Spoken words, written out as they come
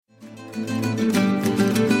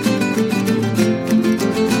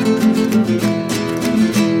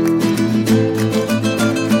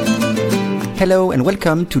Hello and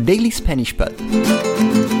welcome to Daily Spanish Pod.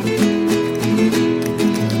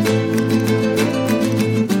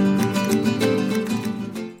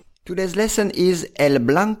 Today's lesson is el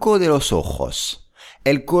blanco de los ojos.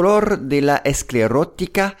 El color de la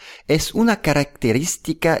esclerótica es una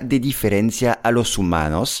característica de diferencia a los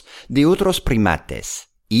humanos de otros primates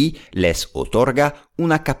y les otorga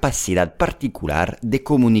una capacidad particular de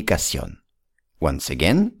comunicación. Once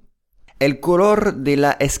again. El color de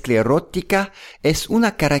la esclerótica es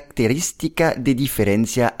una característica de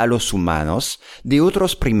diferencia a los humanos de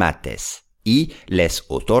otros primates y les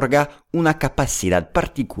otorga una capacidad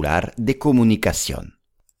particular de comunicación.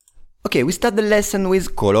 Okay, we start the lesson with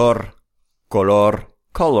color.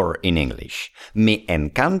 Color in English. Me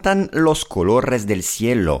encantan los colores del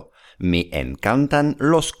cielo. Me encantan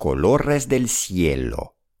los colores del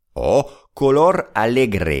cielo. O color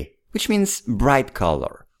alegre, which means bright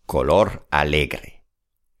color. Color alegre.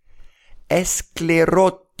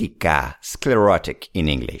 Esclerótica, sclerotic in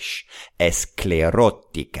English.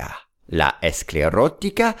 Esclerótica. La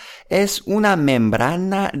esclerótica es una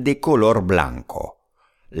membrana de color blanco.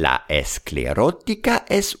 La esclerótica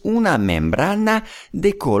es una membrana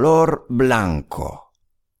de color blanco.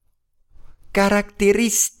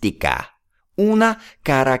 Característica. Una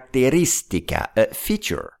característica, a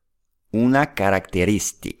feature. Una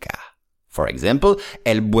característica. For example,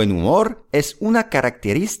 el buen humor es una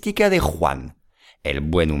característica de Juan. El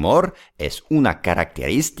buen humor es una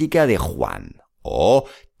característica de Juan. O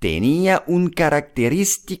tenía un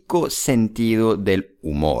característico sentido del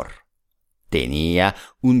humor. Tenía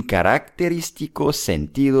un característico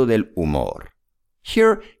sentido del humor.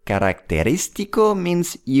 Here, característico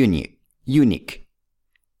means unique.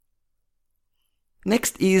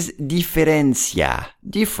 Next is diferencia,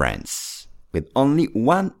 difference, with only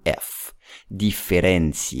one F.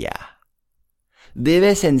 Diferencia.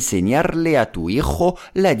 Debes enseñarle a tu hijo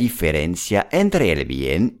la diferencia entre el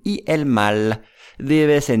bien y el mal.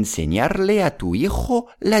 Debes enseñarle a tu hijo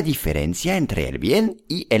la diferencia entre el bien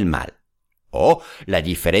y el mal. O la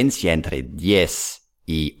diferencia entre 10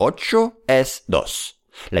 y 8 es 2.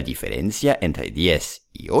 La diferencia entre 10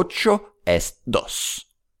 y 8 es 2.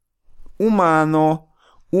 Humano,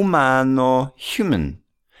 human.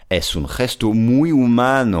 Es un gesto muy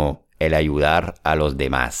humano el ayudar a los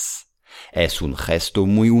demás. Es un gesto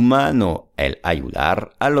muy humano el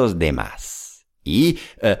ayudar a los demás. Y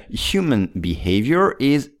human behavior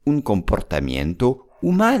es un comportamiento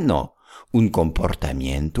humano. Un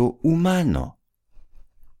comportamiento humano.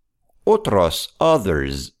 Otros,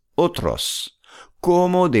 otros.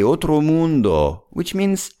 Como de otro mundo, which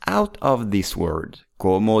means out of this world.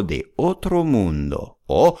 Como de otro mundo.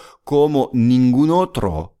 O como ningún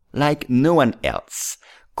otro, like no one else.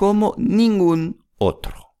 Como ningún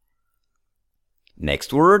otro.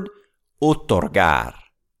 Next word, otorgar,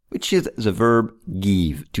 which is the verb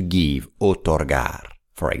give, to give, otorgar.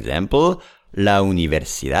 For example, la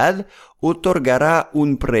universidad otorgará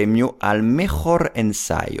un premio al mejor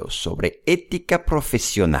ensayo sobre ética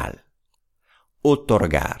profesional.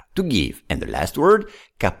 Otorgar, to give. And the last word,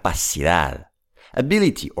 capacidad,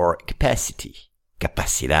 ability or capacity,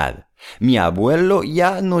 capacidad. Mi abuelo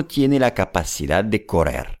ya no tiene la capacidad de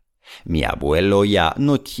correr. Mi abuelo ya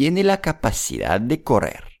no tiene la capacidad de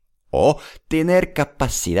correr. O tener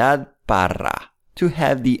capacidad para. To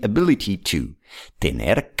have the ability to.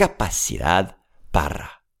 Tener capacidad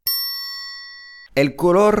para. El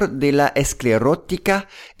color de la esclerótica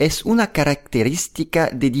es una característica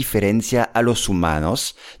de diferencia a los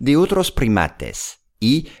humanos de otros primates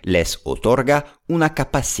y les otorga una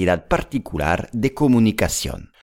capacidad particular de comunicación.